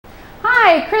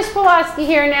Hi, Chris Pulaski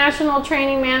here, National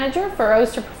Training Manager for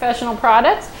Oster Professional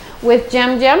Products with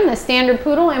Jem, the Standard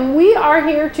Poodle, and we are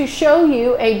here to show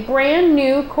you a brand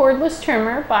new cordless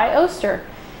trimmer by Oster.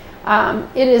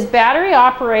 It is battery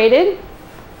operated,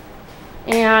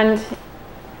 and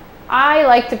I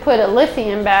like to put a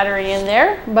lithium battery in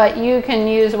there, but you can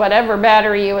use whatever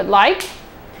battery you would like.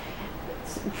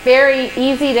 It's very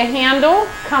easy to handle,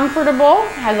 comfortable,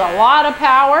 has a lot of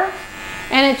power.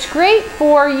 And it's great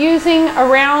for using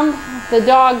around the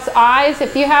dog's eyes.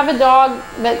 If you have a dog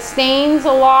that stains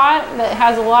a lot, that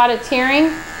has a lot of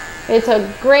tearing, it's a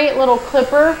great little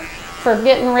clipper for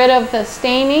getting rid of the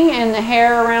staining and the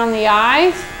hair around the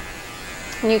eyes.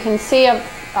 And you can see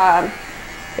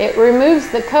it removes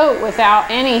the coat without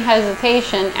any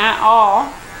hesitation at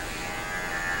all.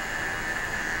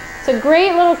 It's a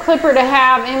great little clipper to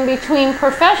have in between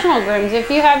professional grooms. If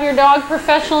you have your dog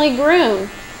professionally groomed,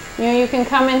 you can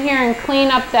come in here and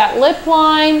clean up that lip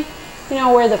line,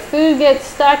 where the food gets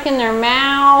stuck in their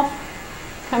mouth.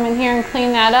 Come in here and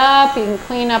clean that up. You can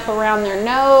clean up around their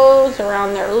nose,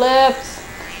 around their lips.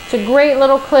 It's a great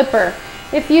little clipper.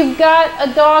 If you've got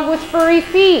a dog with furry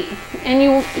feet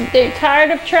and they're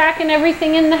tired of tracking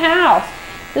everything in the house,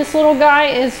 this little guy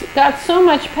has got so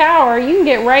much power. You can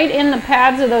get right in the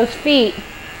pads of those feet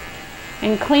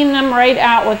and clean them right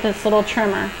out with this little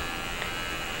trimmer.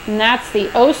 And that's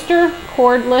the Oster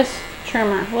Cordless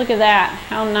trimmer. Look at that,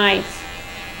 how nice.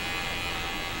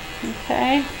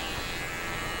 Okay.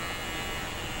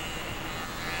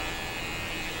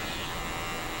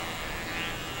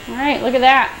 All right, look at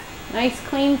that, nice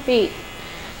clean feet.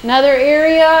 Another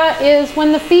area is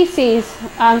when the feces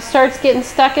starts getting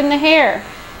stuck in the hair.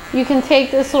 You can take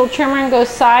this little trimmer and go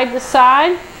side to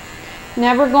side,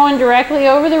 never going directly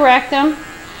over the rectum,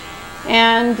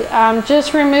 and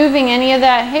just removing any of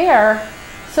that hair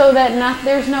so that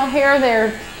there's no hair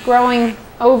there growing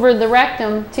over the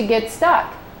rectum to get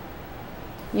stuck.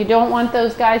 You don't want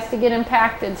those guys to get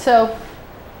impacted. So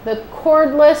the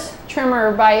cordless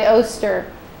trimmer by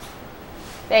Oster.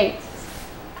 Thanks.